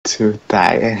to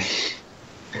die.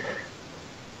 Hey,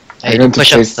 I'm going to play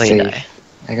push-ups till you die. safe.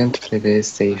 I'm going to play very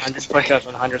safe. 100 push-ups,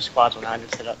 100 squats,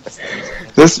 100 sit-ups.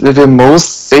 This is the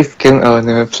most safe game I've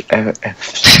ever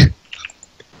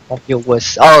Hope you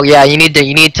was. Oh yeah, you need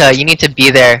to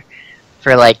be there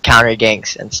for like counter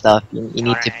ganks and stuff. You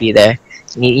need to be there.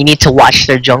 You need to watch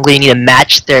their jungle. You need to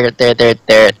match their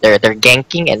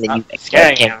ganking, and then you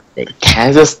gank. Can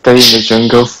I just stay in the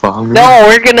jungle for me? No,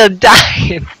 we're gonna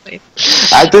die.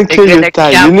 I don't care you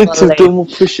die. You need to lane. do more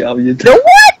push-up. You do. No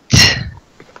what?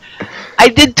 I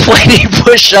did 20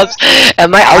 push-ups,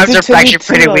 and my arms are actually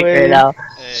pretty weak right now.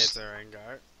 Hey, it's a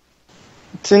Rengar.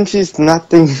 20 is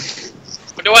nothing.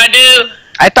 What do I do?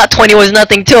 I thought 20 was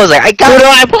nothing too. I was like, I got. Who do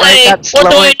I play? What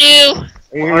do I do?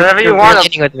 Whatever you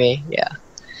want. You're with me, yeah.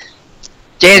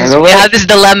 James, we have this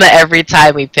dilemma every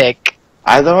time we pick.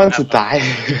 I don't want to die.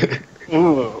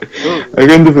 Ooh. I'm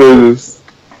going to play this.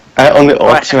 I only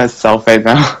watch myself right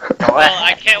now. Well,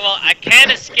 I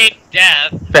can't escape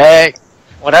death. Pick.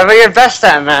 Whatever you're best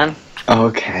at, man.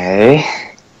 Okay.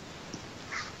 I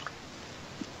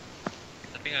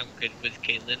think I'm good with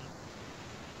Caitlyn.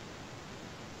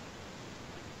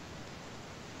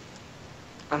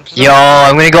 Yo,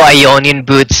 I'm gonna go Ionian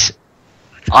boots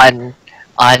on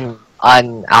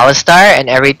Alistar, and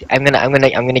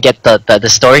I'm gonna get the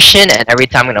distortion, and every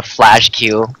time I'm gonna flash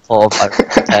Q full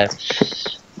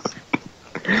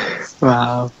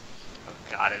Wow.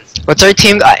 What's our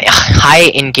team?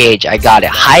 High engage. I got it.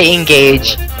 High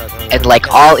engage, and like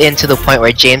all in to the point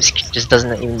where James just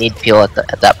doesn't even need peel at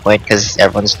that point because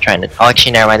everyone's trying to. Oh,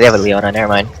 actually, never mind. They have a Leona. Never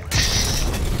mind.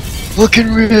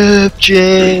 Fucking rip,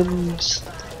 James.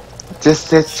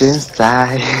 Just let James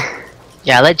die.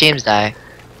 Yeah, let James die.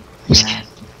 Yeah.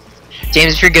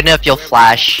 James, if you're good enough, you'll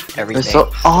flash everything. So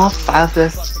all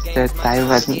fighters that die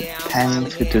when 10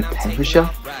 to do 10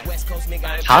 push-up?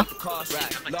 Huh?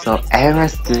 So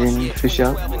everyone's doing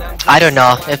push-up? I don't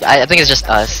know. I think it's just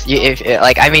us.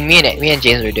 Like I mean, me and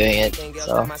James were doing it.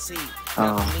 So.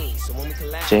 Oh.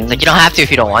 James? Like you don't have to if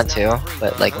you don't want to,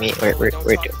 but like me, we're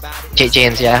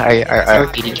James, yeah, our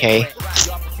PDK.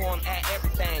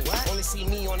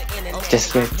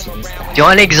 Just let James die. Do you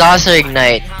want to exhaust or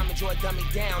ignite?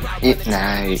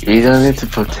 Ignite. We don't need to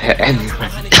protect anyone.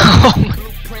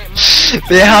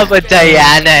 They have a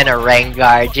Diana and a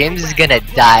Rengar. James is gonna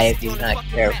die if he's not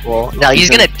careful. No, he's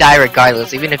gonna die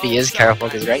regardless, even if he is careful,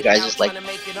 because Rengar is just like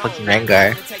fucking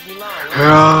Rengar.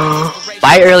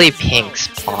 Buy early pinks,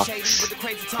 Pox.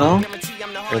 Huh?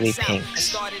 Early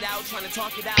pinks.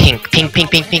 Pink.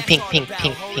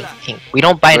 We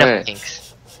don't buy enough pinks.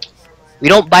 We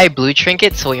don't buy blue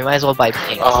trinkets, so we might as well buy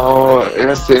pinks. Oh,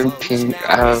 you're saying pink.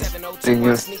 I was thinking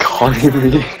you're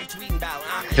calling me.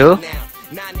 Who?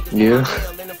 You?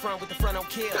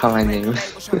 Call my name.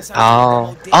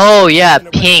 Oh. Oh yeah,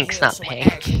 pinks, not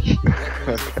pink.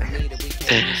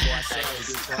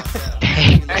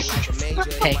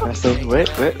 Pinks. So wait.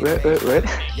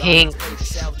 Pinks.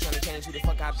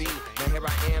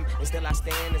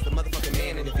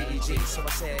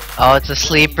 Oh, it's a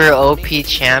sleeper OP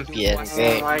champion.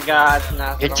 Great. Oh my god,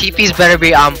 Your TPs better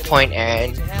be on point,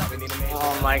 Aaron.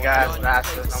 Oh my god, it's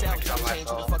massive. I'm gonna kill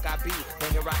myself.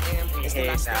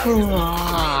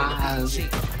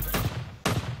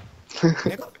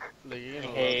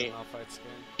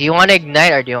 Do you want to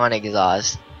ignite or do you want to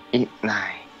exhaust?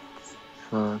 Ignite.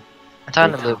 I'm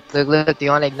talking to Luke. Luke, do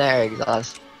you want to ignite or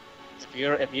exhaust? If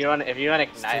you want to ignite,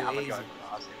 I'm gonna go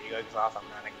exhaust. If you go exhaust, I'm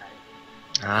gonna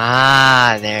ignite.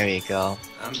 Ah, there we go.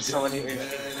 So many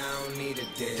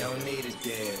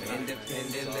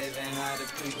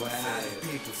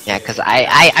Yeah, cause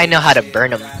I know how to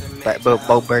burn them.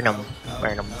 Burn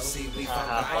them.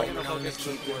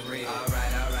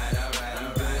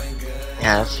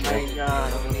 Yeah, that's true.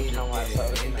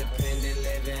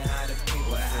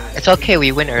 It's okay,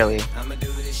 we win early.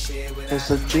 Is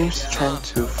the James trying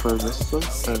to for whistle?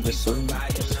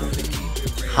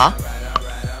 Huh?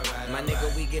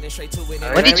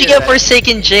 When did you get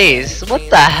Forsaken Jays? What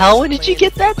the hell? When did you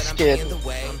get that skin?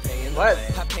 What?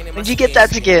 When did you get that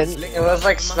skin? It was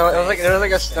like snow. It was like there was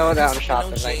like a snow down shop,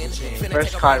 and like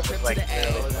first card was like.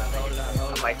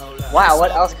 I'm like, wow,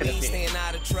 what else could it be?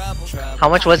 How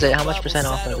much was it? How much percent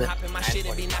off was it?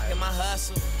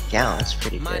 Yeah, that's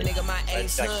pretty good.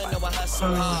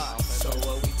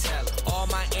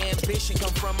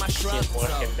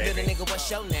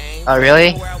 Oh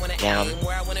really? Damn.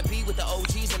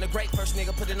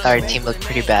 Our team looked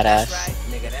pretty badass.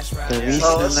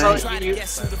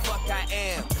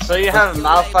 So you have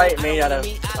Malphite made out of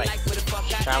like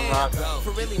shamrock.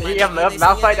 You have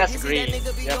Malphite that's green.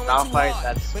 You have Malphite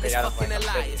that's made out of like.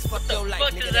 What the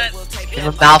fuck is that? You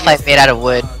have a Malphite made out of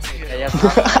wood. you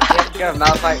have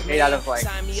Malphite made out of like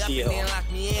steel. The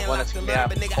one that's made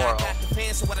out of coral.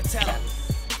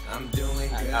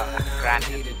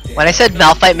 Granite. When I said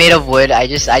Malphite made of wood, I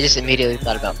just immediately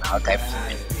thought about Malphite.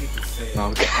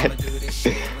 Okay.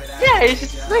 Yeah,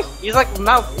 he's like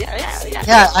Mal. Yeah.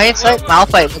 Yeah, Ironside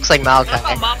Malphite looks like That's Malphite.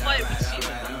 how Malphite would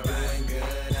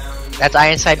see That's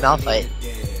Ironside Malphite.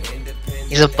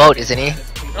 He's a boat, isn't he?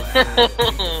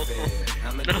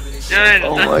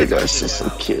 Oh my gosh, she's so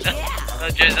cute.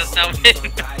 That's not it.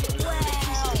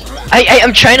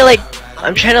 I'm trying to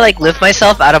like lift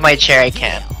myself out of my chair. I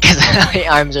can't because my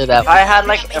arms are that. If I had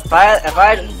if I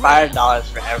had $5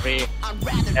 for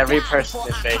every person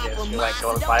in Vegas who like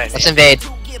go to buy it. Let's invade.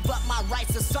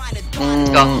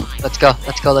 Let's go.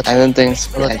 I don't think it's a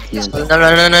good idea.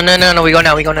 No. We go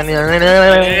now.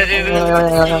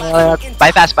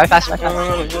 Buy fast. Where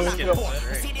are we going?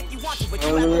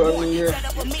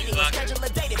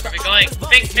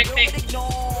 Pink.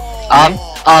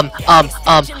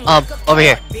 Over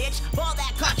here.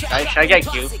 Should I get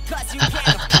Q?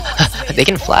 They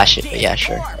can flash it, but yeah,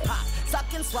 sure.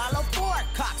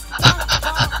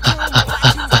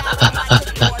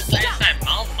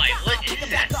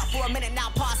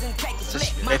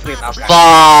 Basically Malphite.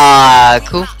 Fuck!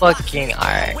 Who fucking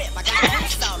alright?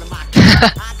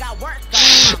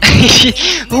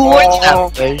 Who wants that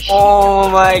push? Oh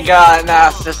my god,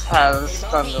 Nas just has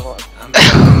Thunderbolt.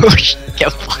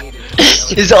 Get fucked.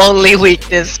 His only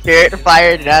weakness, Spirit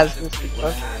Fire, Nasus.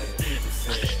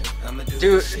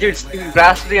 Dude,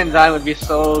 Graspity and Dime would be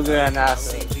so good at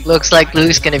Nas. Looks like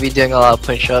Luke's gonna be doing a lot of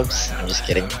push-ups. I'm just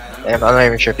kidding. I'm not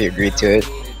even sure if he agreed to it.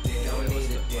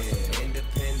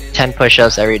 10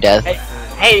 push-ups every death.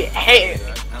 Hey!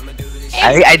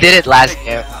 I did it last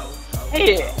game.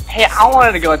 Hey, I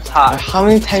wanted to go top. How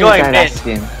many times Going did I mid. last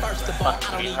game?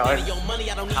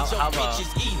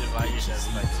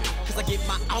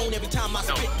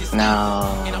 No.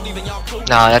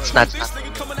 No, that's not.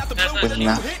 Was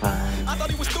not fun.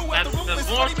 The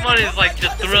most fun is like the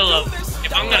thrill of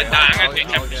if I'm gonna die, I'm gonna take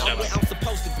 10 push-ups.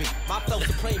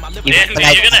 Even when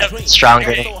You're gonna have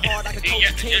stronger.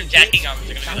 You're jacking on.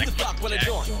 You're gonna be like, fuck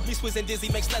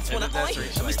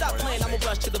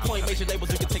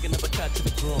Jack.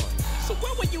 So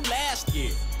where were you last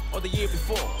year or the year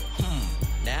before?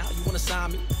 Now you wanna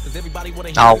sign me? Cause everybody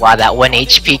wanna Oh wow, that 1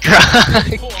 HP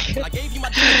I gave you my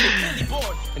candy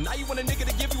board, and now you want a nigga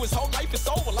to give you his whole life is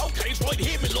over. Okay, Floyd,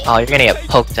 hit me, Lord. Oh, you're gonna get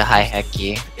poked to high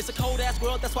hecky. It's a cold ass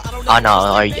world, that's why I don't Oh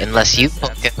no, or unless you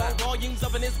poke it. volumes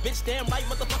of in this bitch, damn right,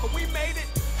 motherfucker, we made it.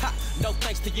 Ha, no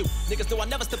thanks to you. Niggas know I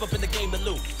never step up in the game to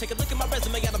lose. Take a look at my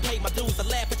resume, I done paid my dues. I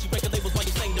laugh at you record labels while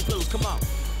you sing the blues. Come on.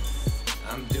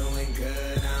 I'm doing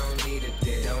good, I don't need it.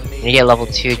 You get level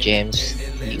 2, James.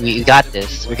 You got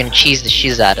this. We're gonna cheese the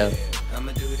shoes out of.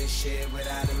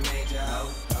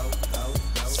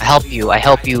 I help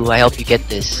you get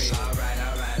this.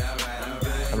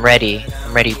 I'm ready,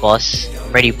 boss.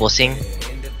 I'm ready, bossing.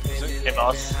 Hey,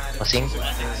 boss. Bossing.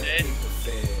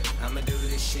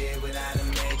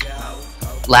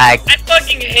 Lag. I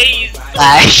fucking hate you.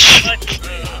 Lag.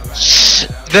 It's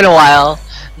been a while.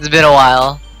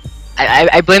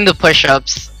 I blame the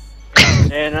push-ups.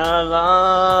 In a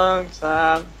long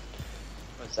time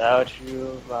without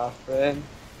you, my friend.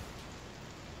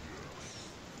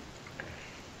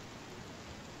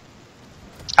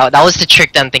 Oh, that was to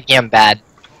trick them thinking I'm bad.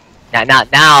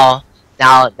 Now,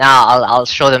 I'll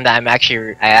show them that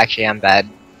I actually am bad.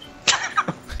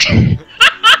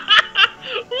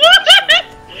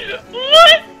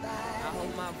 What?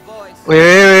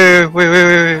 Wait.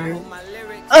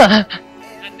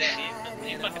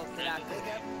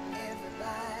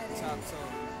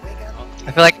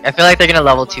 I feel like they're gonna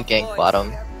level 2 gank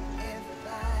bottom.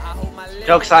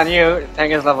 Joke's on you,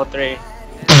 Tang is level 3.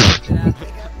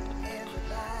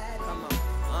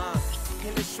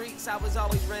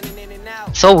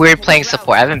 So weird playing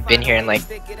support. I haven't been here in like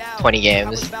 20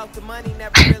 games.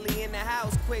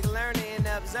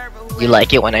 You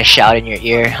like it when I shout in your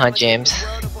ear, huh, James?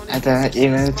 I don't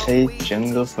even play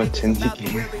jungle for 20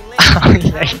 games.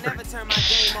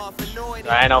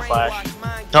 I know Flash.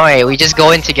 Alright, we just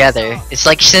go in together. It's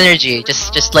like synergy.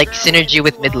 Just like synergy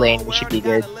with mid lane. We should be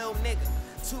good.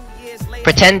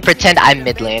 Pretend I'm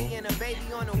mid lane.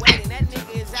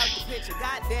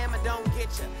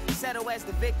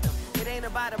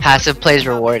 Passive plays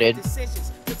rewarded.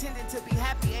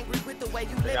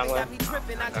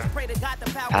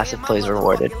 Passive plays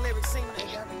rewarded.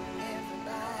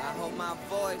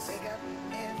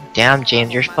 Damn,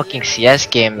 James, your fucking CS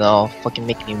game though, fucking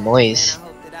making me moist.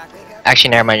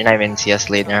 Actually, never mind, you're not even in CS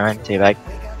lead. Never mind, take it back.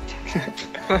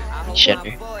 Shit.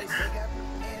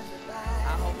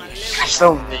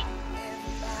 so mean.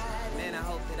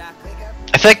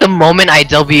 I feel like the moment I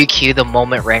WQ, the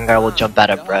moment Rengar will jump out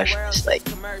of brush. It's like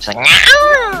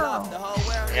meow.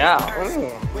 Yeah.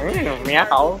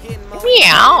 Meow.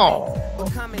 Meow.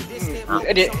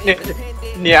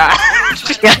 Yeah.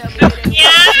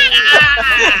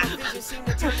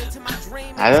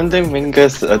 I don't think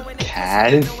Winger's a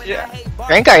cat. Yeah.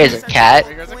 Rengar is a cat.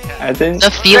 I think The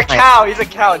He's feel a cow. He's a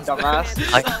cow, dumbass.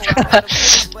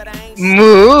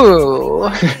 Moo.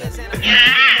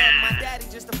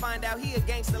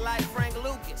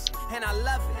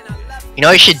 You know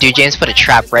what you should do, James? Put a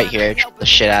trap right here. Trap the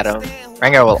shit out of him.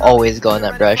 Rengar will always go in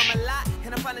that brush.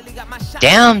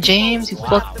 Damn, James, you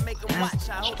fucked.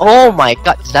 Oh my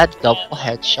god, is that double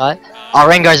headshot? Oh,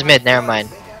 Rengar's mid. Never mind.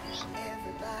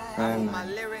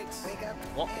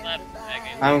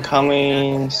 I'm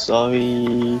coming.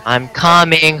 Sorry. I'm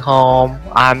coming home.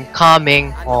 I'm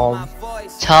coming home.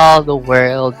 Tell the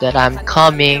world that I'm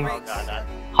coming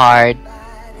hard.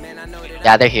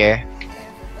 Yeah, they're here.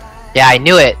 Yeah, I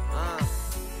knew it.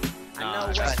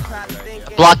 I'm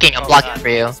blocking for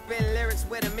you.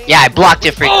 Yeah, I blocked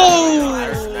it for you.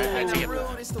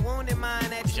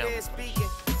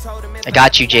 I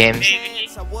got you, James.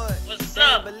 What's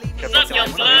up? What's up,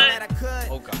 young blood?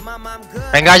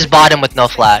 Rengar's bottom with no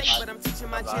flash.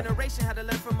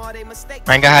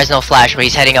 Rengar has no flash, but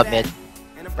he's heading up mid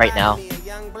right now.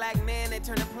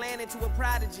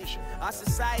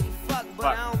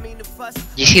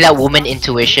 You see that woman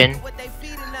intuition?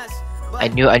 I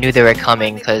knew they were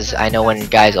coming because I know when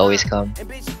guys always come.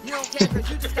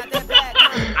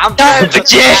 I'm friends with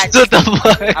James, what the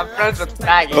fuck? I'm friends with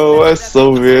faggots. Oh, it's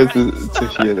so weird to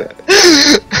hear that.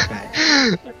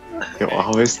 You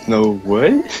always know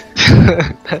what?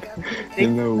 You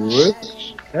know what?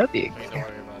 That'd be good.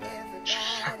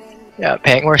 Yeah,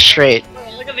 Pang, we're straight.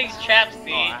 Oh, look at these chaps,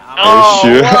 dude. Are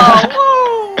you sure?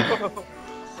 Whoa.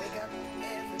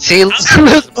 See,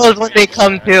 look when they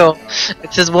come too.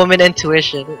 It's his woman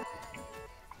intuition.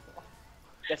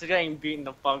 Guess he's getting beaten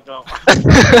the fuck up.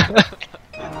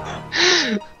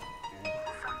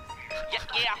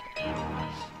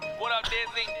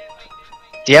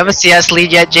 Do you have a CS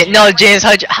lead yet, James? No, James.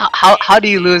 How do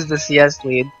you lose the CS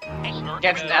lead?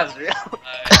 Against Ezreal.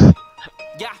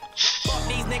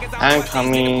 I'm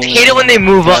coming. I hate it when they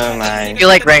move up. Never I mind. feel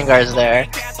like Rengar's there.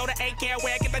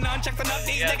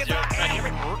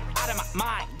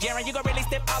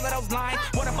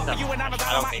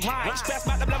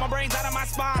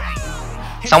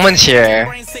 Someone's here.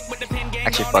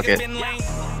 Actually, fuck it.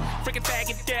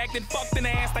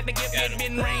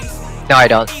 No, I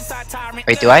don't.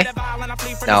 Wait, do I?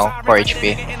 No, 4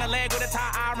 HP.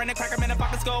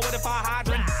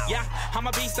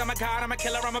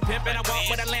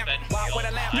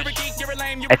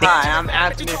 I think. Hi, I'm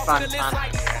Anthony Fontana.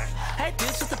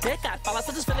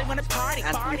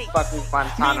 Anthony fucking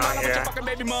Fontana here.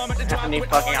 Anthony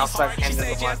fucking outside end of the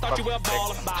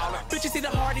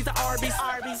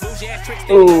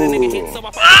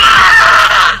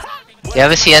Do you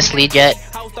have a CS lead yet?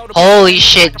 Holy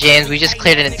shit, James, we just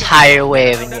cleared an entire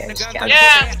wave and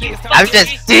I'm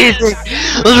just teasing.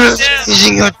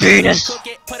 Teasing your penis.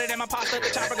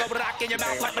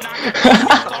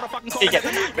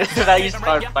 That used to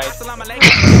fight.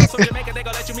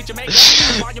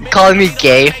 Calling me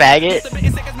gay, faggot?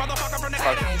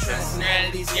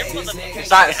 It's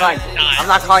fine. I'm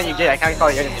not calling you gay, I can't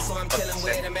call you anything.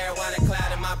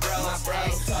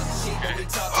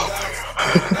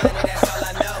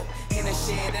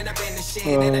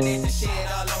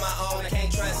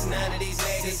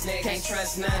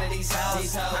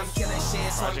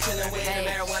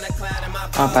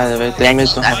 Oh, by the way,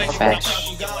 damage don't have flash.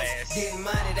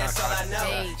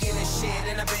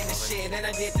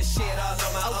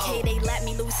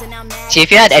 See,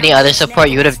 if you had any other support,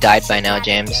 you would have died by now,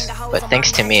 James. But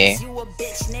thanks to me.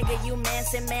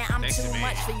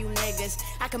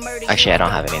 Actually, I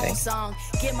don't have anything.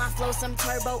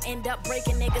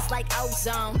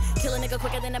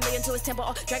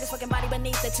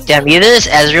 Damn, either this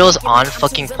Ezreal is on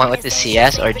fucking point with the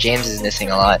CS, or James is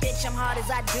missing a lot.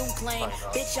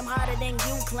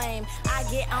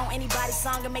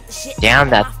 Damn,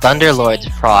 that Thunderlord's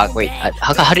proc. Wait,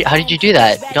 how did you do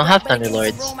that? You don't have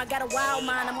Thunderlords.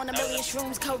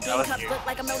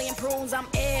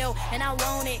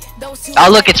 Oh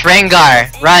look, it's Rengar.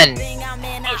 Run.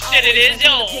 Oh shit, it is,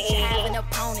 yo.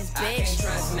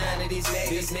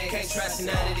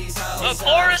 Of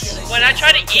course, when I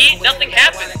try to eat, nothing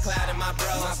happens.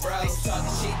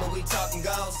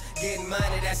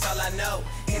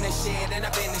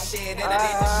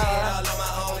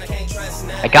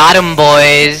 I got him,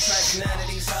 boys.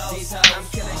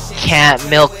 can't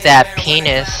milk that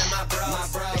penis.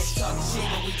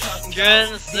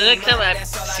 Just look at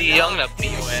that young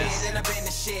POS.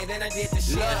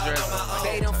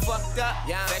 They done fucked up,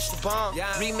 extra bomb.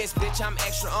 Remix, bitch, I'm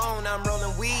extra on. I'm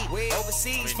rolling weed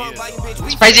overseas. Funk volume, bitch.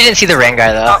 Surprised you didn't see the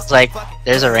Rengar though. It's like,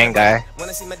 there's a Rengar.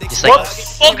 Just like,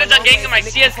 Focus on getting my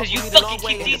CS because you fucking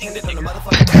keep teasing the nigga.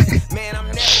 Man, I'm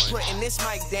never putting this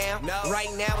mic down.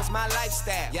 Right now it's my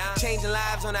lifestyle. Changing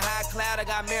lives on a high cloud. I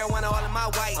got marijuana all in my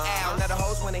white owl. Now the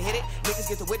hoes wanna hit it. Niggas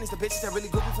get to witness the bitches that really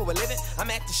good for a living. I'm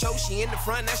at the show, she in the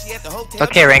front, now she at the hotel.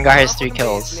 okay, Rengar has 3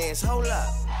 kills.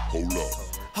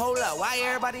 Hold up, why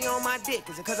everybody on my dick?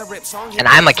 Is it cause I rip songs? And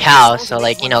I'm a cow, so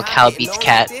like, you know, cow beats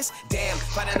cat. Damn,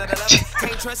 find another love.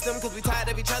 Can't trust them cause we tired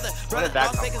of each other. Brother,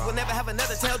 boss niggas will never have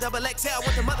another tail double XL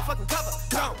with the motherfucking cover.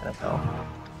 Come. I don't know.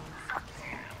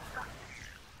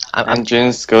 I'm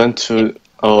just going to.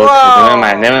 Oh,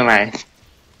 okay, never mind.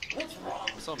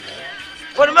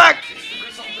 Put him back!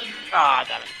 Ah,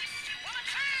 damn it.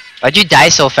 Why'd you die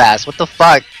so fast? What the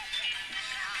fuck?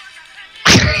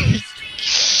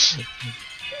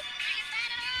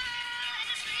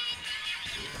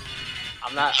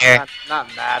 I'm not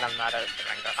mad, I'm not at the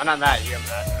Rengar. I'm not mad at you, I'm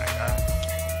mad at the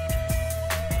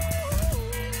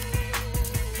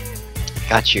Rengar.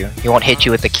 Got you. He won't hit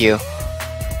you with the Q.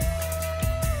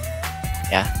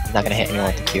 Yeah, he's not gonna hit anyone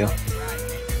with the Q.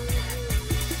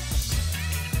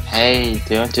 Hey,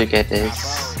 do you want to get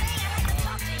this?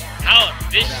 How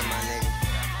bitch?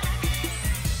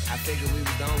 I figured we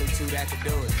was the only two that could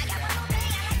do it.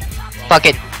 Fuck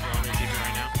it.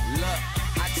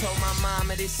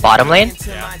 Bottom lane?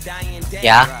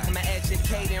 Yeah.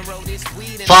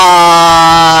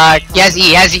 Fuck!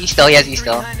 He has E still,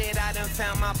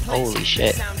 Holy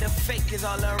shit.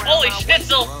 Holy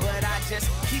schnitzel!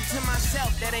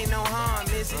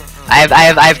 I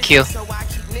have Q.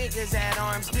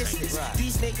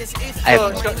 I have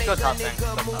Let's go top then.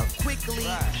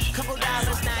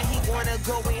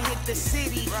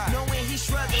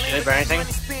 Did they burn anything?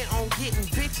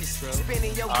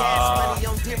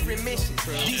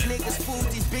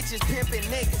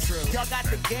 Y'all got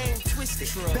the game twisted.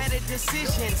 Better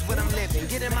decisions when I'm living.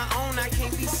 Getting my own, I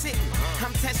can't be sitting.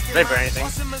 I'm testing They burn anything?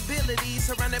 awesome abilities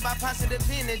surrounded by positive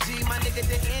energy. My nigga,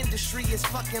 the industry is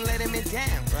fucking letting me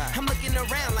down. I'm looking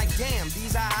around like, damn,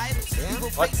 these are idols. People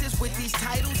faces with these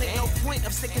titles. Ain't no point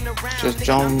of sticking around. Just Nigga,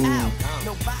 jump. I'm out.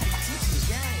 Nobody teaching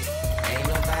game. Ain't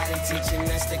nobody teaching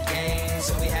us the game,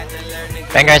 so we had to learn the game.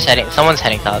 Rengar's heading. Someone's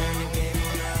heading top.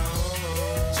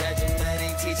 Judging, but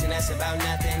ain't teaching us about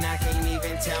nothing. I can't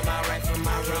even tell my right from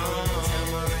my wrong.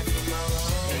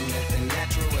 Ain't nothing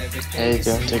natural, everything Hey, do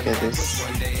you want to get this?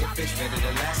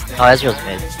 Oh, Ezreal's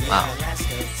mid. Wow.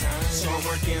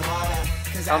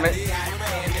 Help me.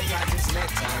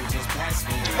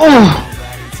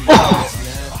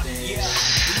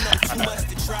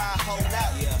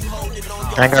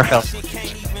 Rengar fell.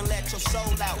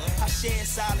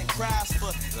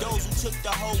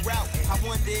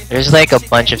 There's like a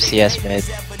bunch of CS mid.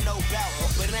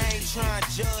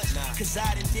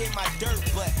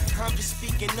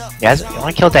 You guys, you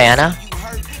wanna kill Diana?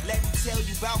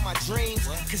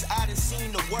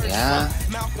 Yeah,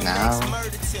 now.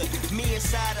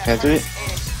 Can I do it?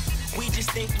 We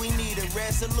just think we need a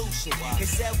resolution.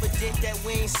 It's evident that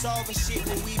we ain't solving shit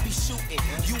when we be shooting.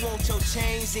 You want your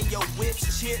chains and your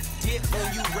whips chip dip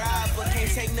when you ride, but can't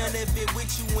take none of it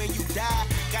with you when you die.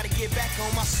 Gotta get back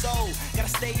on my soul, gotta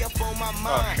stay up on my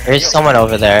mind. There's someone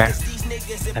over there.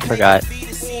 I forgot.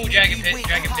 Ooh, Dragon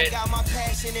Pit. I got my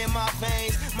passion in my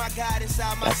veins, my God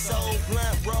inside my soul.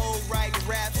 Blunt roll, right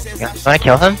rap says You wanna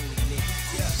kill him?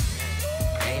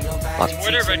 Fuck.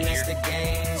 Order right here.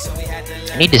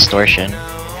 I need distortion.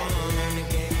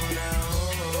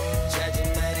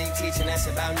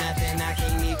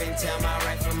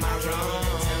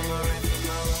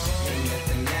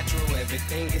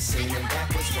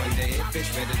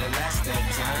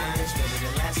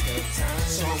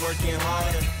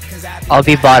 I'll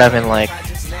be bottom in like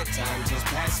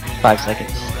 5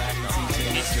 seconds.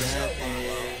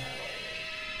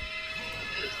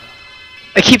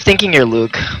 I keep thinking you're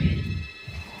Luke.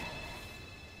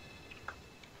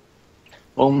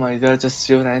 Oh my god, just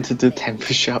feel like to do 10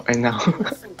 push-up right now.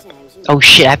 Oh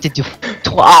shit, I have to do 12.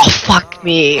 Oh fuck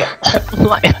me. Oh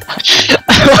my.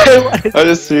 I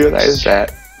just realized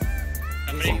that.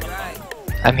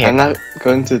 I'm here. I'm not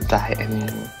going to die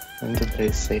anymore. I'm going to play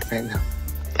safe right now.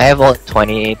 I have ult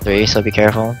 23, so be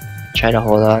careful. Try to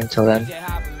hold on until then.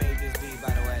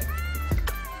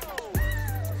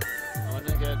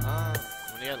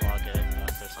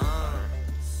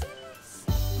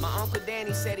 My Uncle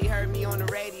Danny said he heard me on the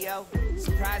radio.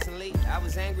 Surprisingly, I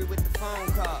was angry with the phone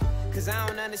call. Cause I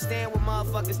don't understand what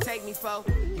motherfuckers take me for.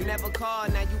 You never call,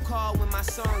 now you call when my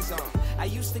song's on. I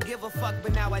used to give a fuck,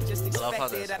 but now I just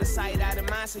expect it. Out of sight, out of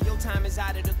mind, so your time is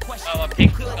out of the question. Oh, a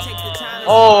pink.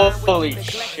 Holy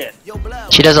shit.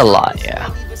 She does a lot,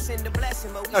 yeah.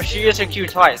 No, she is a Q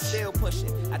twice. You're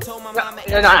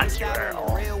not cute at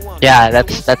all. Yeah,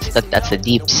 that's the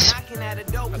deeps.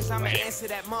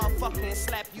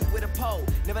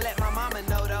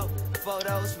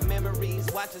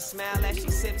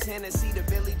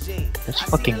 There's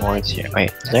fucking wards here.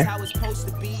 Wait, is there? Yeah,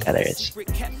 there is.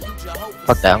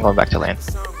 Fuck that, I'm going back to lane.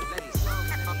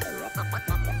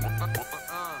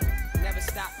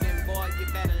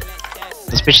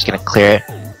 This bitch is gonna clear it.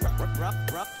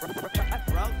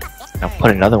 I'll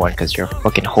put another one because you're a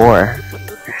fucking whore.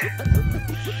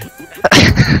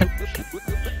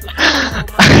 I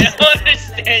don't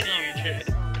understand you, Drew.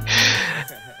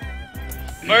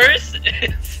 First,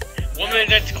 it's woman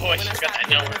in a toy, she's got that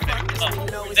yellow thing. Oh,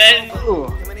 then,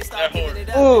 they're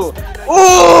whore.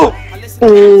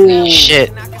 Ooh.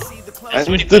 Shit.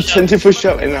 I'm still 20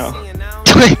 push-up right now.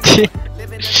 20.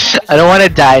 I don't want to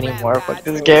die anymore. Fuck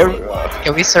this game.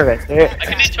 Can we surrender? I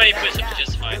can do 20 push-ups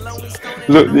just fine. So.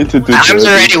 Look, need to do I'm 30.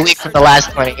 already weak from the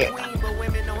last 20.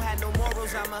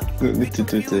 Look, need to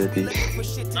do 30. I'm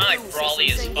not like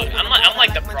brawly as fuck. I'm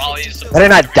like the brawliest. Better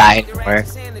not die anymore.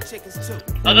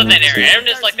 Other than Aaron. Aaron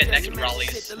is like the next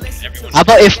brawliest. Everyone. How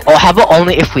about if? Oh, how about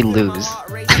only if we lose?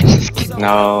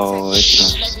 No,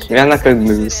 it's not. We're not gonna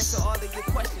lose.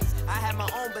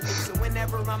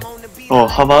 Oh,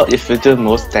 how about if you do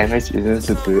most damage, you need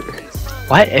to do it.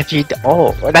 What if you?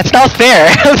 Oh, that's not fair.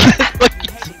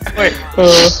 Wait.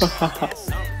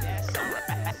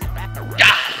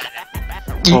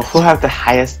 Oh, who have the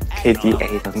highest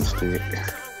KDA? Don't do it.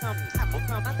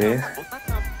 Okay.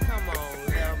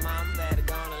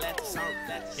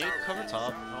 Cover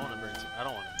top. I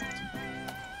don't want to.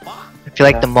 I feel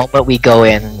like the moment we go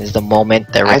in is the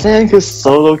moment that I think I could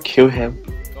solo kill him.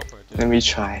 Go for it, dude. Let me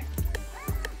try.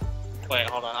 Wait,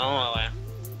 hold on, I don't wanna land.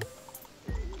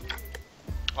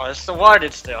 Oh, it's the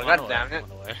warded still, I'm on god the damn way,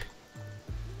 it.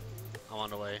 I'm on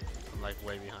the way. I'm like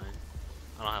way behind.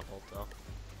 I don't have ult though.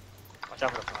 Watch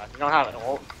out for the flash. You don't have an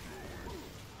ult.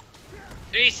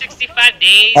 365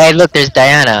 days. Hey, look, there's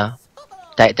Diana.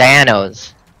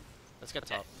 Dianos. Let's get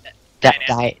top.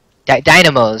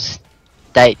 Dynamos.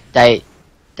 Daigaku.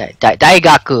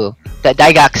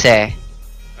 Daigakse.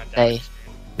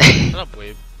 Shut up,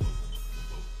 weeb.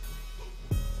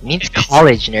 Means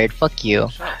college, nerd. Fuck you.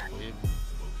 Shut up,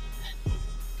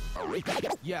 weeb.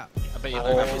 Yeah. I bet you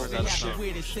don't have that shit.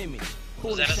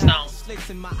 Was that a sound?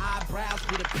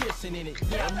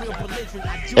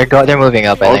 They're moving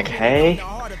up, I think. Okay.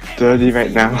 30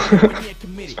 right now.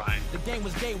 It's fine.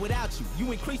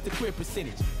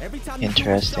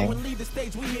 Interesting.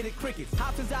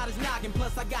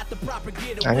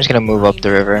 I'm just gonna move up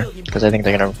the river because I think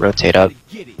they're gonna rotate up.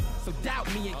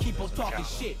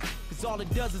 I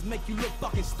think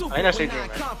that's a dream, man.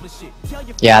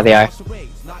 Yeah, they are.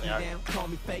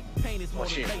 Oh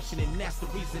shit.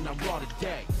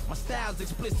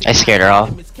 I scared her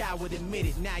off.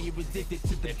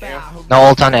 No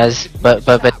ult on Ez, but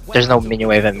there's no minion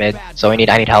wave at mid, so I need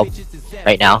help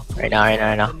right now. Right now.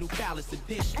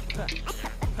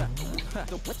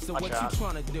 Watch out.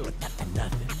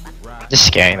 Just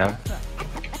scaring them.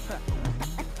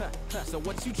 So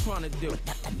what you trying to do?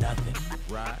 Nothing.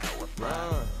 Right.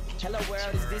 Hello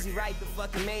world, is Dizzy right, the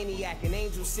fucking maniac. An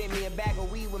angel sent me a bag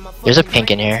of weed with my There's a pink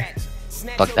in here.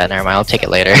 Fuck that, never mind, I'll take it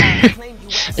later.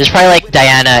 There's probably like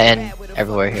Diana and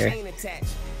everywhere here.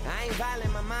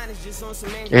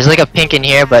 There's like a pink in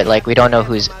here, but like we don't know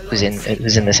who's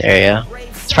in this area.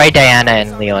 It's probably Diana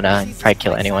and Leona, and probably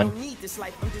kill anyone.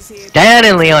 Diana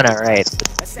and Leona, right?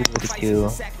 The two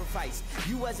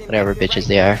whatever bitches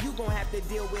they are.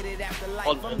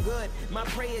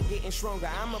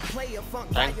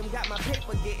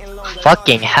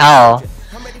 Fucking hell.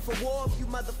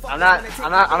 I'm not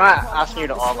asking you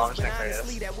to all long check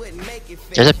this.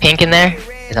 There's a pink in there?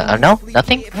 No?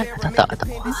 Nothing?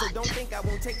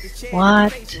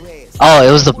 What? Oh,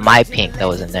 it was my pink that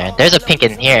was in there. There's a pink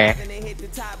in here.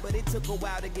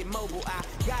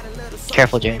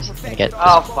 Careful, James. Gonna get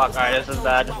Oh fuck, alright, this is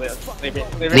bad. Leave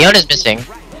it. Leona's missing.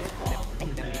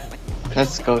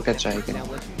 Let's go get dragon.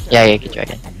 Yeah, get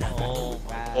dragon.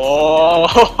 Oh.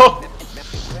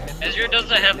 Ezreal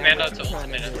doesn't have mana to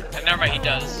ultimate it. And never mind, he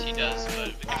does, but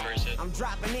we can verse it. I'm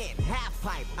dropping in, half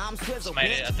pipe, I'm swizzle,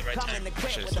 Smite it at the right come time. in the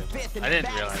crib with a fifth in I the didn't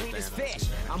bag, realize sweet as that. fish.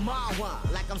 I'm on one,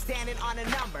 like I'm standing on a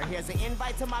number. Here's an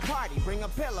invite to my party, bring a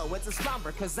pillow, it's a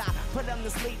slumber. Cause I put them to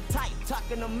sleep tight,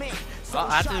 tucking them in. So Well,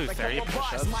 I have to sharp, do a 30 couple bars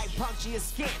push-ups. might puncture your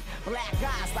skin. Black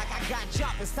eyes like I got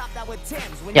jumped and stopped out with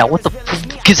Tim's. When Yeah, you're what the as real as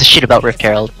me, f gives a shit about Rift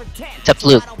Herald? Except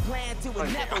Luke. I don't plan to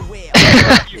and never will.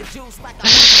 The juice like a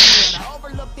I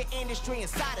overlook the industry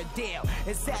inside a deal.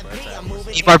 Except me, I'm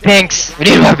moving. Need more pinks. We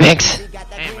need more pinks.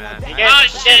 Hey man, You Oh, get,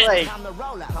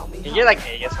 shit. you get like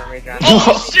Aegis from me, John.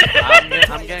 Oh shit!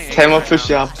 I'm getting Time Aegis of push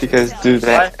right now. up because do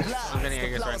that. I'm getting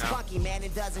Aegis right now.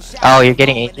 Oh, you're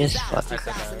getting Aegis? Fuck. I said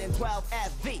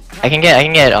that. I can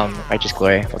get Righteous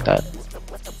Glory. Fuck that.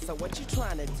 So what you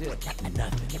trying to do?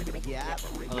 Yeah.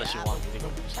 Unless you want me to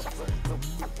go.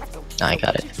 Nah, I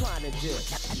got it. Trying to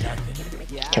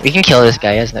do? We can kill this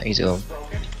guy. He has no zoom.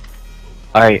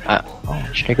 Alright. Oh,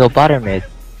 should I go bot or mid?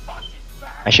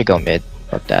 I should go mid.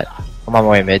 Fuck that. I'm on my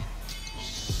way mid.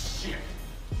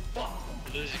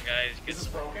 Losing, guys. Get this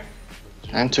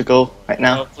Time to go right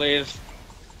No, now. please.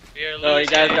 We are No, you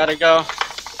losing. guys gotta go.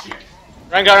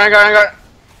 Run, go, run, go, run, go.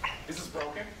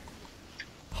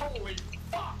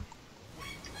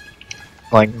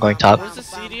 Going top. Where's the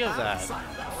CD of that?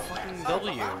 Fucking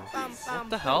W. What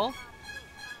the hell?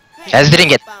 Guys didn't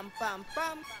get.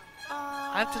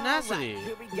 I have tenacity.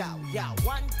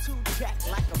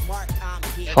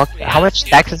 Fuck. How much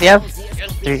stacks does he have? He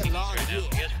has 3. 40 right now.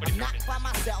 He has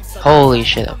 40%. Holy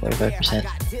shit, 45%.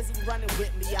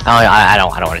 Oh, I don't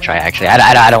want to try actually.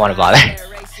 I don't want to bother.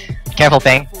 Careful,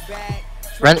 Ping.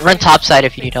 Run top side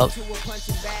if you need help.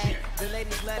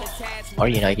 Or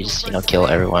you can just kill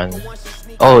everyone.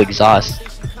 Oh, exhaust.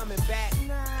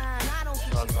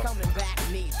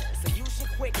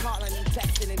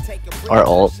 Or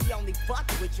ult.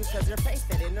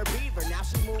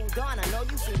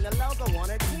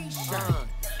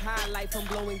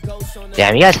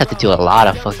 Damn, you guys have to do a lot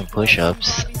of fucking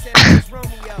push-ups.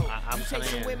 I'm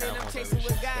coming in now.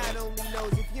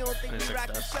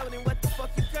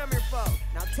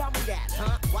 Now tell me that,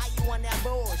 huh? Why you on that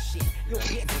bullshit? You'll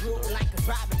get through like a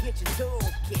driver, get your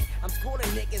toolkit. I'm schooling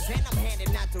niggas and I'm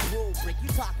handing out the rubric. You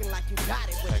talking like you got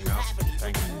it, but you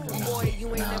haven't. Boy, you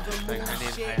ain't never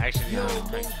moved shit. I actually You need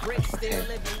don't move bricks, still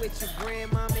living with your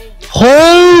grandma, man.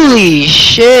 Holy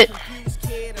shit! Confused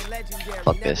kid, a legendary.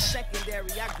 Fuck Never this.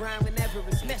 secondary. I grind whenever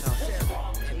it's necessary.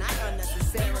 And I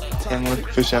unnecessarily Time of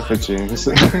push up for James.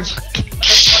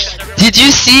 Did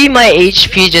you see my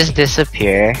HP just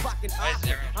disappear?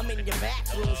 I'm in your back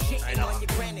room, shitting on your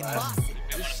granite faucet.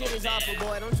 This shit is awful,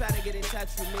 boy. Don't try to get in touch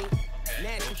with me.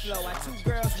 Nasty flow. I two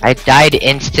girls. I died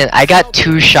instant. I got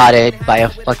two-shotted by a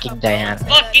fucking Diana.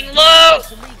 Fucking low!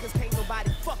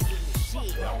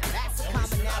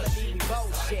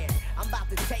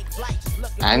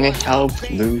 I need help,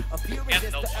 Luke. Yeah,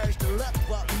 no.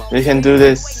 We can do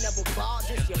this.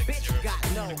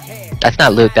 That's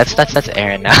not Luke. That's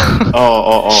Aaron now.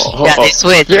 Oh. Yeah, they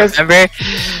switched. Yes. Remember?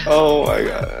 Oh my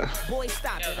god. Boy,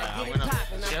 stop it. I get it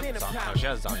poppin'. I've been a problem. She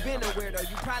has Zion. You been a weirdo.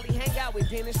 You probably hang out with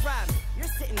Dennis Rodman. You're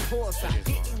sitting poolside,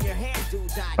 getting your hair do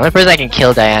The only person I can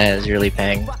kill Diana is really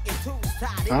Peng.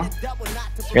 Huh?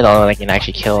 You're the only one I can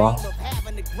actually kill.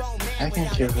 I can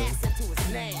kill him.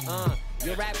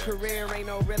 Your rap career ain't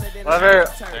no realer than Whoever-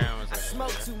 I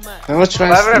smoke too much. I will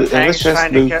Whoever trust Peng's Luke.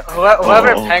 trying to kill,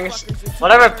 whoever Oh. Peng's,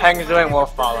 whatever Peng's doing will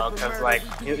follow, cause like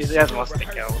he has most of the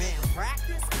kills.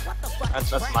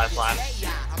 That's my plan.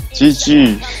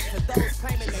 GG.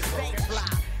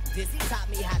 Dizzy taught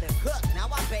me how to cook. Now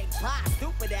I bake pie.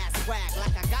 Stupid ass swag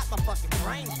like I got my fucking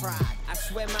brain fried. I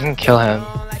swear my You can kill him.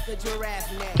 like a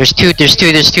giraffe neck. There's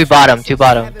two bottom, two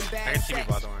bottom. I can see me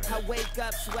bottom I wake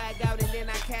up, swag out, and then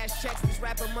I cash checks. This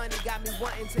rapper money got me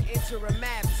wanting to enter a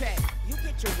math tech. You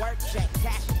get your work check,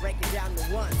 cash and break it down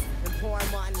to ones. And pour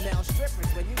them on nail strippers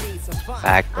when you need some fun.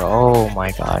 Back, bro. Oh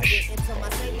my gosh. Into my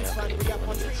savings fund, we up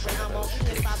on treatment. I'm on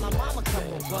inside my mama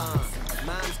couple buns.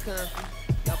 Mom's comfy,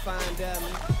 y'all find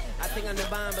I think I'm the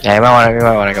bomb. Yeah, you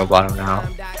might wanna go bottom now.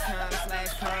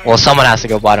 Well, someone has to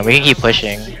go bottom. We can keep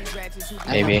pushing.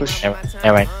 Maybe. Push.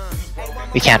 Never mind.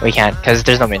 We can't, cause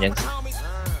there's no minions.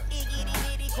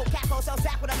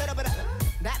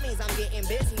 That means I'm getting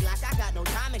busy like I got no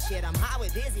time and shit. I'm high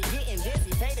with dizzy, getting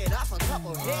dizzy, faded off a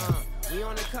couple hits. We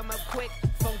wanna come up quick,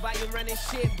 funk volume running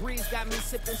shit. Breeze got me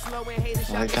sipping slow and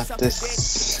haters I got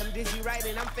this. I'm dizzy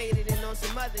writing, I'm faded and on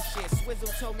some other shit. Swizzle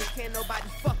told me can't nobody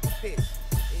fuck with this.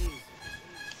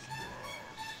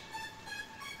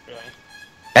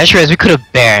 I just realized we could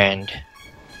have banned.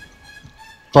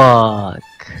 Fuck.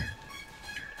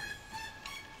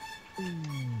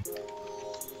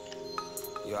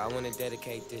 Yo, I wanna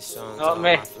Dedicate this song Oh, to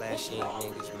man. all my flashy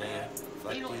niggas, man.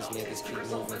 Fuck these niggas, keep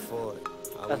moving forward.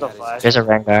 All we That's a got is flash. There's a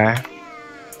Rengar.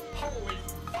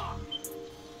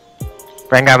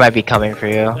 Rengar might be coming for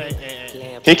you. Hey, hey,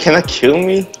 hey. He cannot kill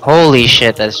me. Holy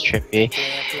shit, that's trippy.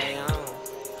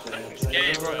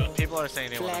 People are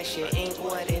saying they want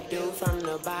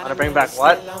to Wanna bring back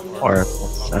what? Or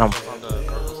I don't from the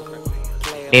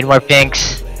purple. need more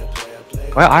pinks.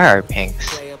 Where are our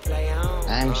pinks?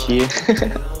 I'm here.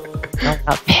 No,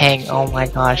 not pink. Oh my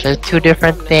gosh, there's two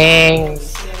different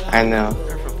things. I know.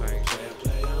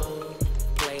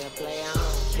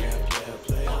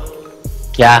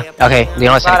 Yeah. Okay.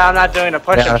 Leon's Glad saying. I'm not doing a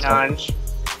push-up Yeah, challenge.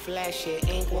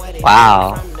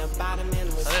 Wow.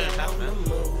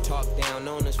 Talk down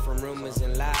on us from rumors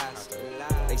and lies.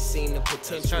 They seen the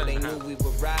potential, they knew we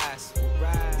would rise.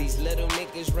 These little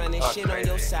niggas running shit on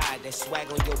your side. That swag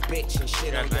on your bitch and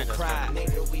shit on your pride.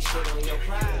 Nigga, we shit on your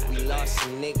pride. We lost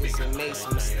some niggas and made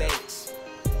some mistakes.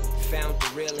 Found the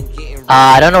real and getting real.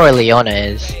 I don't know where Leona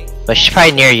is, but she's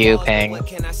probably near you, Peng. What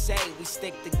can I say? We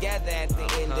stick together at the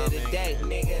end of the day.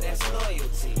 Nigga, that's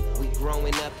loyalty. We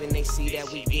growing up and they see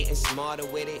that we getting smarter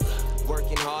with it.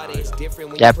 Working harder, it's different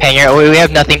when Yeah, Peng, we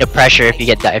have nothing to pressure if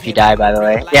you die. By the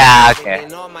way. Yeah. Okay.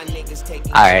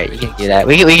 All right, you can do that.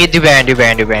 We can do Baron.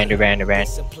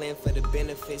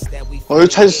 Oh, you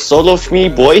try to solo for me,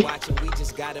 boy.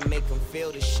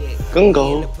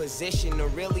 Gungo.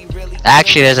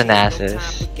 Actually, there's a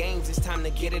Nasus.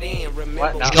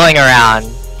 What? He's going around.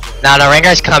 No,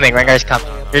 Rengar's coming.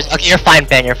 There's okay. You're fine,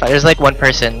 Peng. You're fine. There's like one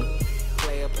person.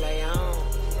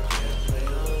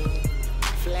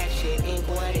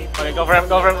 Okay, go for him.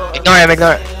 Ignore him.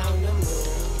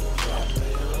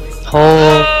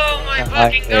 Oh my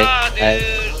fucking god, dude!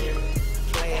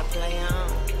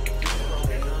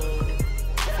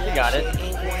 You got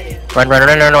it. Run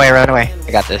away.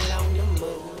 I got this.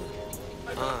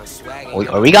 We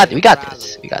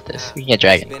got this. We can get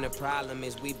dragon. Well,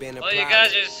 you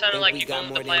guys are sounding like you going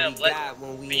with the plan of let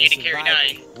Vegeta carry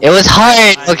die. It was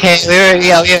hard. Okay,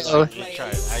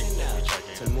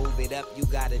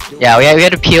 we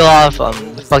had to peel off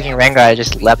the fucking Rengar. I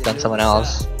just leapt on someone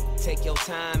else. Take your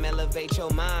time, elevate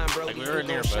your mind, bro. Like, we were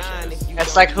near bushes.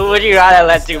 It's like, who would you rather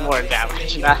let do more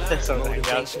damage? Not this one,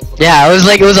 else. Yeah, it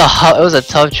was a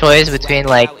tough choice between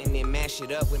like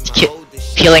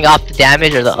peeling off the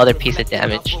damage or the other piece of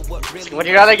damage. Would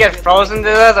you rather get frozen to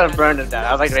death or burned to death?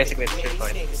 I was like basically the 3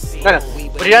 points. No.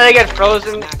 Would you rather get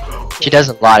frozen? She does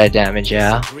a lot of damage,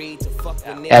 yeah.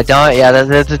 Yeah,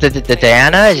 the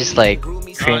Diana is just like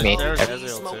creamy.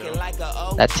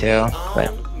 That too,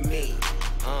 but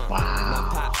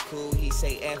Wow.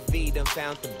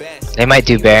 they might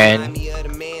do Baron.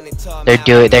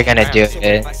 They're gonna do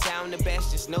it.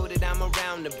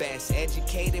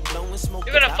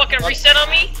 You're gonna fucking reset on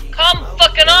me? Come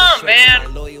fucking on,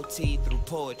 man!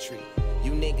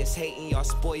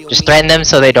 Just threaten them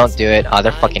so they don't do it. Oh,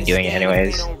 they're fucking doing it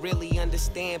anyways. Do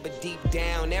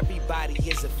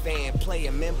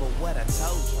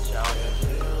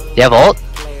you have ult?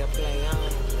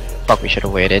 Fuck, we should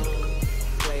have waited.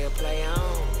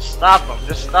 Stop him,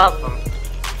 just stop him.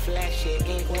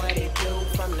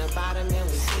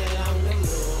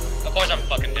 Of course I'm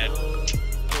fucking dead.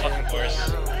 Fucking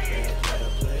course.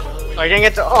 Oh, you didn't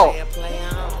get to. Oh!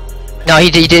 No, he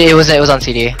did. It was on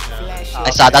CD. I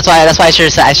saw. That's why I should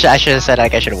have said. I should have said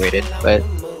like I should have waited. But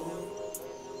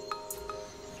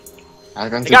I'm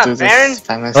going to got do Baron? this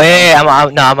by myself. wait,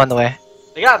 I'm on the way.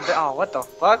 They got. Oh, what the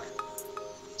fuck?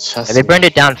 Trust Yeah, they me. burned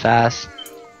it down fast.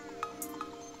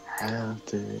 I'll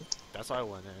do it. That's why I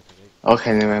went there.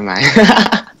 Okay, never mind.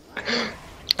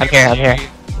 I'm here.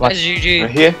 What? That's GG. We're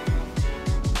here.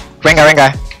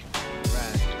 Rengar.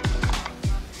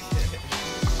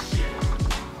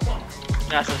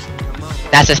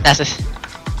 Nasus.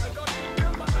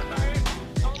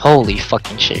 Holy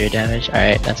fucking shit, your damage.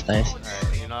 Alright, that's nice.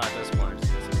 Alright, you know at this point.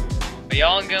 But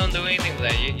y'all gonna do anything with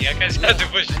that. You guys have to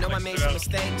push I know I made some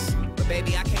mistakes, but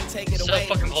baby, I can't take it So away.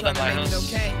 fucking hold I'm that tryna make it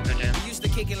lighthouse. okay. Goddamn. We used to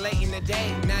kick it late in the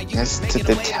day. Now you Let's make to it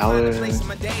the away to find a tower. place in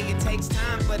my day. It takes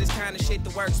time, but it's kind of shit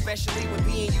to work, especially when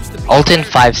being used to be Ult in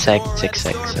 5 sec, 6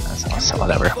 seconds. So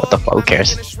whatever. What the fuck? Who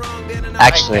cares?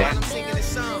 Actually,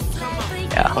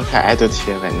 yeah. Okay, I do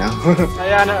here right now. Oh,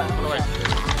 yeah, no.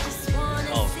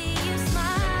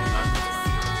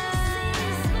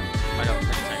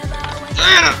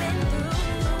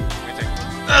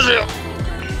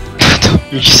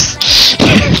 You just.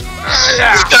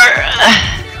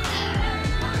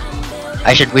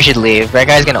 We should leave.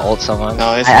 Rengar's gonna ult someone.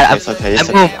 No, it's okay. It's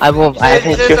okay. I move.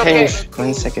 It's You okay. hang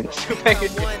 1 second.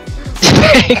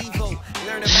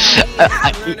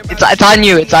 It's on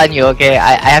you. It's on you. Okay,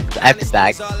 I have to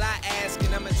back.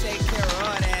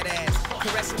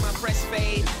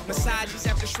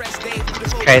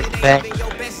 Crazy thing.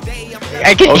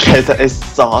 I can. Okay, that is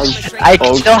sauce. I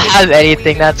don't have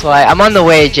anything. That's why I'm on the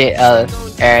way,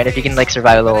 Aaron. If you can like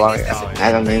survive a little longer.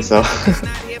 I don't think so.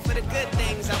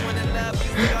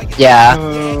 Yeah.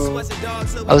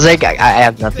 I was like, I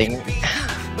have nothing.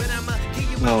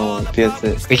 No, that's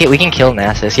it. We can kill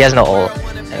Nasus. He has no ult.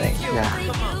 I think.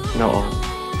 Yeah. No.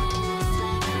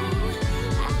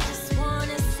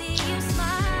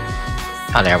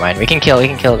 Oh, never mind. We can kill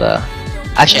the.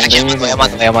 Actually, I'm on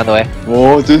the way. I'm on the way.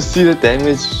 Whoa, do you see the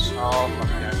damage? Oh, fuck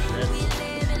that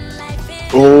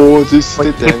shit. Oh, do you see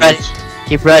the Keep running. damage?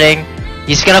 Keep running.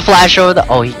 He's gonna flash over the.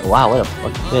 Oh, wow! What a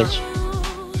fucking bitch.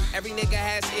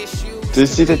 Do you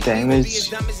see the damage?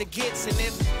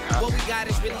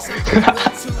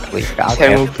 Wait, God,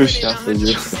 Camel push up for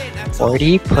you.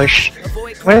 40 push.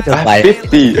 What are the I have five?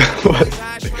 50.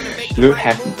 What? You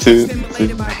have to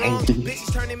 90.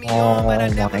 Oh my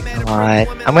god.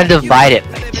 I'm gonna divide it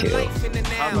by 2.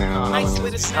 No. How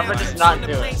about just not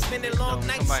do it?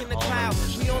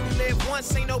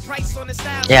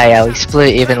 Yeah, we split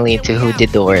it evenly to who did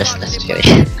the worst. Just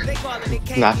kidding.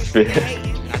 Not fair.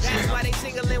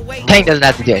 Tank doesn't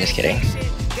have to do it, just kidding.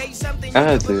 I'm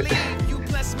gonna do it.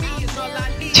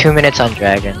 2 minutes on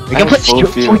Dragon. We I can have full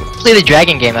view. play the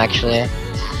Dragon game actually.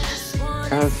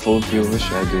 I have full view, what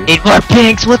should I do? 8 more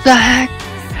pinks, what the heck?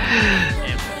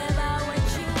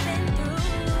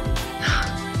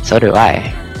 So do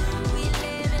I.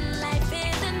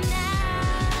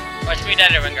 Watch me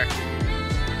dead at Rengar.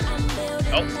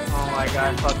 Oh. Oh my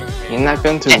god, fucking You're not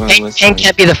going to win with Tank me.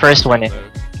 can't be the first one in,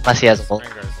 unless he has a ult.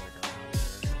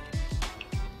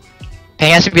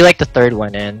 Tank has to be like the 3rd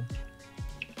one in.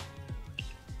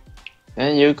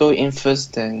 Then you go in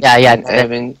first, then Yeah,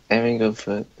 Evan go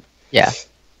first. Yeah.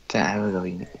 Then I will go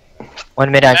in.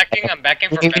 1 minute. I'm backing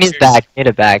for We need back. We need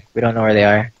a back. We don't know where they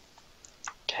are.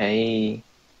 Okay.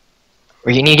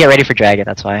 Or you need to get ready for Dragon,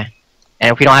 that's why.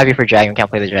 And if we don't have you for Dragon, we can't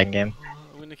play the Dragon game.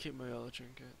 I'm gonna keep my yellow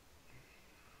trinket.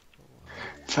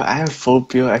 But I have full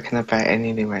build, I cannot buy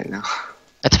anything right now.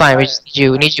 That's fine, we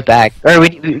need you back. Or we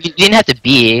didn't have to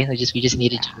be, we just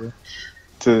needed you.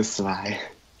 To survive.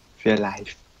 Feel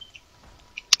alive.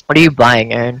 What are you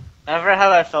buying, Aaron? Never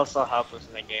have I felt so helpless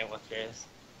in a game with yours.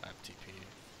 I have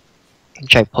TP. You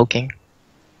try poking.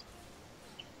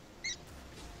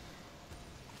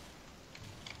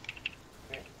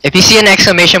 If you see an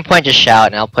exclamation point, just shout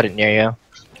and I'll put it near you.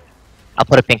 I'll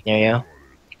put a pink near you.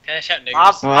 Can I shout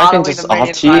niggas? No, I can just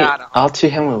ulti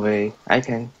him away. I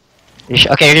can.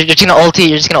 Okay, you're just gonna ulti.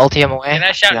 You're just gonna ulti him away. Can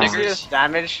I shout Yeah. niggers?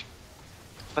 Damage.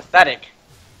 Pathetic.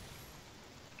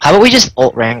 How about we just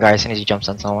ult Rengar as soon as he jumps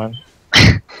on someone?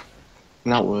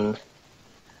 Not worth.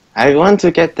 I want to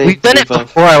get the We've done it blue buff.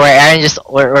 before, where Aaron just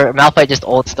where Malphite just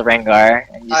ults the Rengar.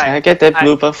 And you just, Can I get that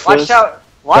blue buff Watch first? out!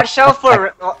 Watch out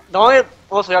for the only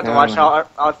also you have to watch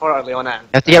out for are Leona. you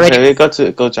have to get ready. Okay,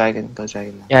 we go dragon. Go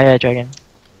dragon now. Yeah, Dragon.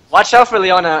 Watch out for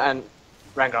Leona and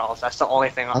Rengar also. That's the only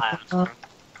thing I have.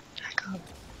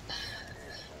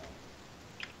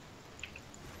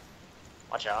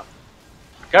 Watch out.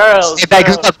 Girls! Get back,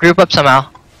 girls. group up somehow.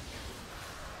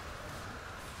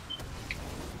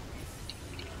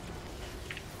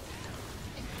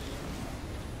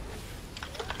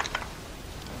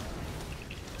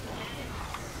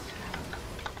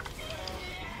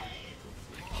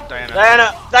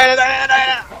 Diana. Diana!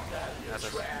 That's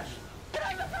okay.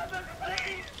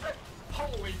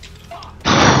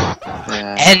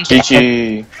 Yeah. And-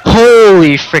 GG.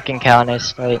 Holy freaking cow,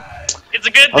 nice fight. It's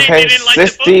a good thing Okay, they didn't like to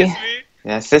 60. focus me.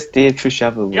 Yeah, 60 push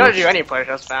up. You don't do any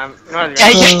push-ups, fam. You don't do Yeah,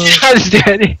 any. you just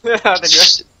did it. You don't do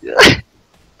it.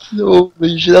 No,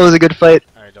 that was a good fight.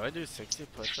 Alright, do I do 60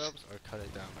 push-ups or cut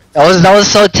it down like That was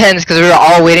so tense because we were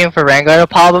all waiting for Rengar to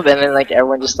pop up, and then like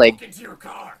everyone just like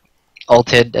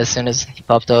ulted as soon as he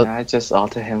popped up. I just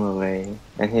ulted him away,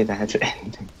 and he didn't have to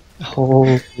end.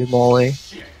 Holy moly!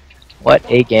 What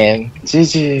a game!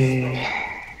 GG.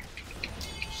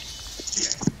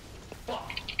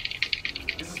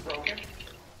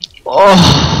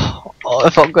 Oh,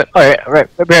 it felt good. Alright,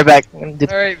 we'll be right back.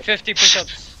 Alright, 50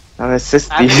 push-ups. I'm at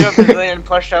 60. I have to do a bazillion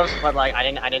push-ups, but like I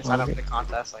didn't sign up for the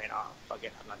contest, so you know, fuck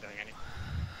it, I'm not doing any.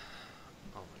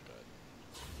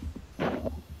 Oh my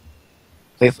god.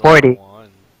 Wait, 40. One.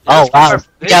 Oh wow!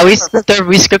 These Yeah, are we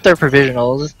for- skipped our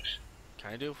provisionals.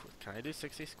 Can I do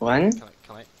 60 squats? One?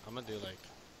 Can I I'm gonna do like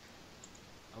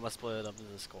I'm gonna split it up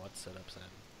into squat sit-ups and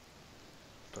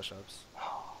push-ups.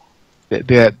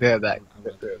 Be right back. I'm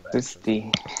gonna do it back.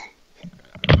 60.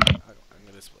 I'm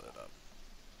gonna split it up.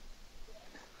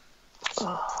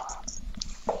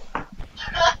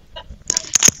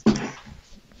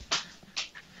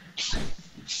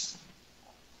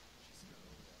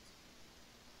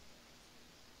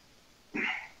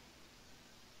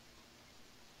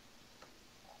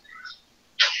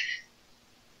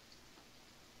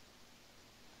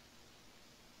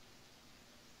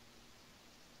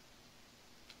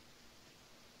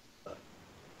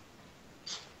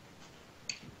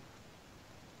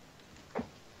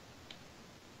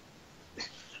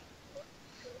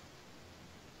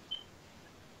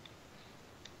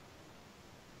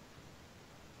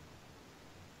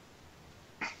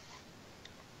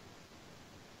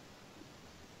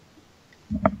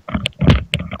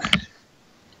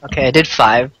 Okay, I did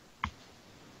 5.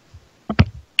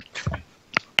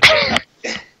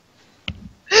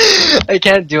 I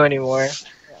can't do anymore.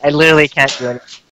 I literally can't do any.